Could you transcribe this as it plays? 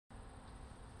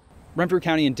Renfrew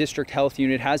County and District Health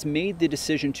Unit has made the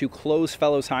decision to close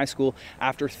Fellows High School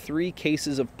after 3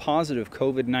 cases of positive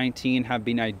COVID-19 have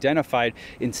been identified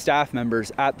in staff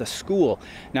members at the school.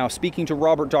 Now, speaking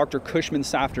to Dr. Cushman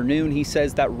this afternoon, he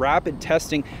says that rapid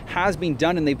testing has been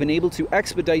done and they've been able to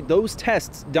expedite those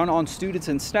tests done on students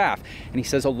and staff. And he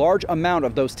says a large amount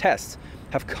of those tests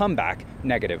have come back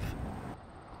negative.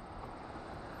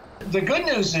 The good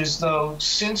news is, though,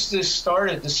 since this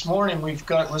started this morning, we've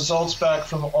got results back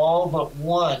from all but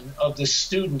one of the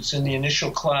students in the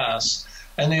initial class,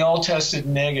 and they all tested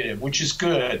negative, which is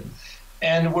good.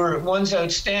 And one's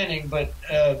outstanding, but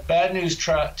bad news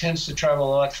tends to travel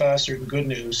a lot faster than good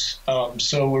news,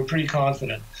 so we're pretty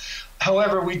confident.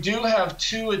 However, we do have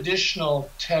 2 additional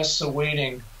tests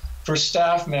awaiting for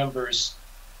staff members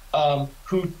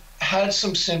who had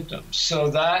some symptoms,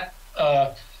 so that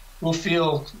we'll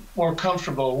feel more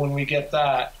comfortable when we get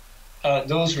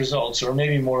those results, or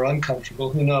maybe more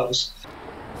uncomfortable, who knows.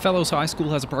 Fellows High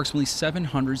School has approximately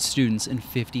 700 students and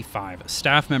 55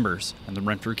 staff members, and the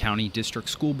Renfrew County District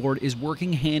School Board is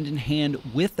working hand in hand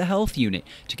with the health unit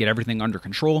to get everything under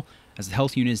control, as the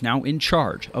health unit is now in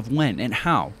charge of when and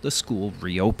how the school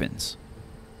reopens.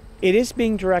 It is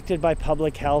being directed by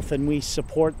public health, and we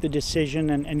support the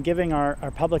decision and giving our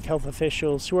public health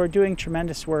officials, who are doing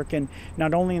tremendous work in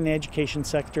not only in the education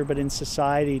sector but in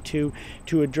society, to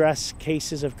address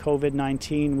cases of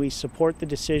COVID-19. We support the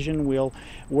decision. We'll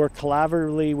work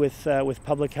collaboratively with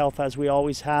public health, as we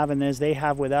always have and as they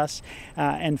have with us,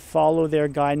 and follow their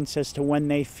guidance as to when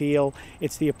they feel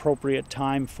it's the appropriate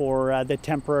time for the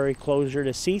temporary closure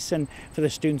to cease and for the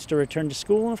students to return to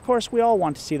school. And of course, we all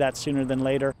want to see that sooner than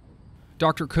later.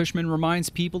 Dr. Cushman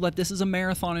reminds people that this is a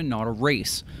marathon and not a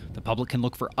race. The public can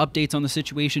look for updates on the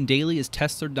situation daily as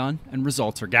tests are done and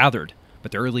results are gathered.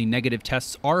 But the early negative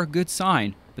tests are a good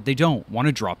sign, but they don't want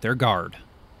to drop their guard.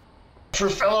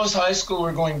 For Fellows High School,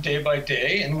 we're going day by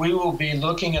day, and we will be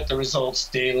looking at the results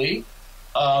daily,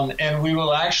 and we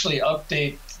will actually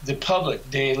update the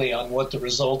public daily on what the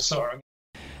results are.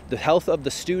 The health of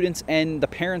the students and the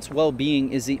parents'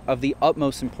 well-being is of the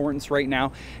utmost importance right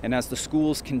now, and as the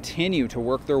schools continue to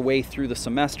work their way through the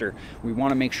semester, we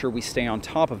want to make sure we stay on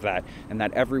top of that and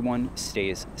that everyone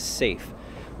stays safe.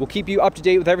 We'll keep you up to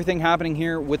date with everything happening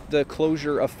here with the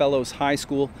closure of Fellows High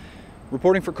School.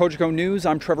 Reporting for Cogeco News,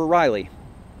 I'm Trevor Riley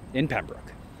in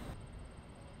Pembroke.